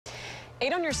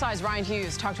8 on your side's Ryan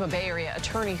Hughes talked to a Bay Area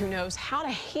attorney who knows how to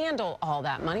handle all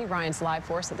that money. Ryan's live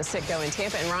for us at the Citgo in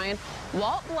Tampa. And Ryan,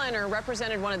 Walt Blenner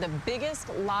represented one of the biggest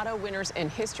lotto winners in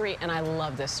history, and I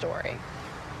love this story.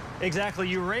 Exactly.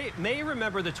 You may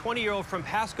remember the 20-year-old from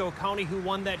Pasco County who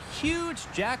won that huge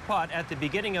jackpot at the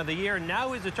beginning of the year.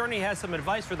 Now his attorney has some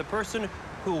advice for the person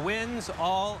who wins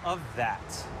all of that.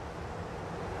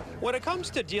 When it comes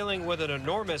to dealing with an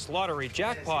enormous lottery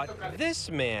jackpot,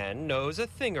 this man knows a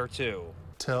thing or two.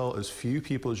 Tell as few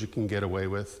people as you can get away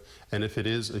with, and if it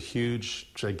is a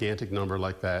huge, gigantic number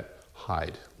like that,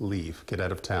 hide, leave, get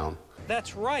out of town.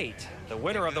 That's right. The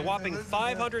winner of the whopping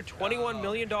 $521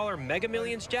 million Mega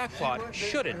Millions jackpot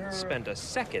shouldn't spend a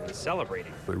second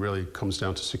celebrating. It really comes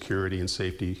down to security and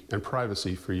safety and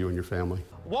privacy for you and your family.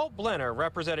 Walt Blenner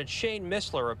represented Shane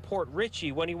Missler of Port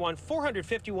Richey when he won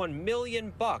 $451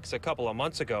 million a couple of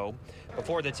months ago.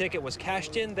 Before the ticket was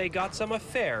cashed in, they got some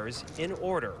affairs in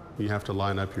order. You have to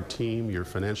line up your team, your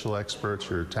financial experts,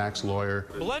 your tax lawyer.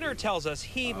 Blenner tells us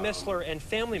he, Missler, and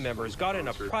family members got in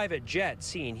a private jet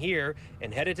seen here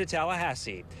and headed to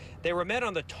Tallahassee. They were met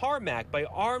on the tarmac by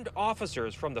armed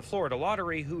officers from the Florida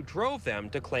Lottery who drove them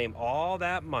to claim all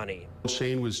that money.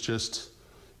 Shane was just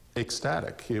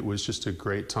ecstatic. It was just a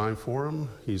great time for him.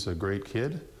 He's a great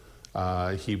kid.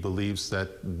 He believes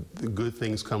that good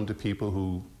things come to people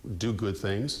who do good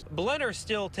things. Blenner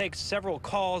still takes several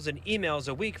calls and emails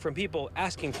a week from people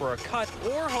asking for a cut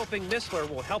or hoping Missler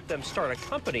will help them start a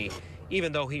company,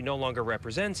 even though he no longer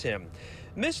represents him.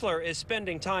 Missler is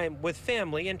spending time with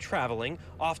family and traveling,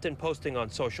 often posting on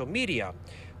social media.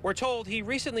 We're told he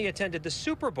recently attended the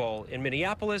Super Bowl in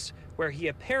Minneapolis, where he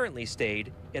apparently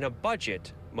stayed in a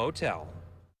budget motel.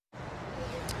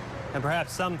 And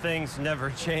perhaps some things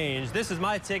never change. This is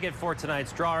my ticket for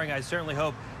tonight's drawing. I certainly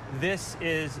hope this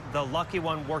is the lucky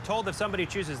one. We're told if somebody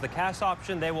chooses the cash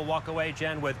option, they will walk away,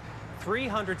 Jen, with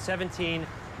 $317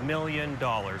 million.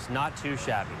 Not too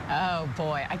shabby. Oh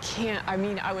boy,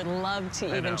 I would love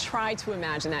to even try to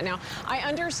imagine that. Now, I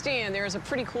understand there's a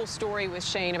pretty cool story with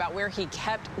Shane about where he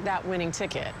kept that winning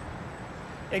ticket.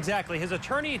 Exactly. His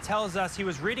attorney tells us he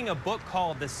was reading a book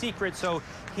called The Secret, so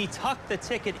he tucked the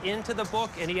ticket into the book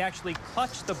and he actually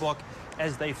clutched the book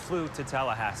as they flew to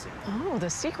Tallahassee. Oh, The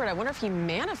Secret. I wonder if he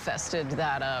manifested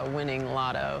that winning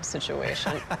lotto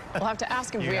situation. We'll have to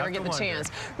ask him if we ever get the chance.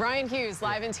 Ryan Hughes,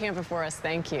 live in Tampa for us.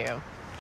 Thank you.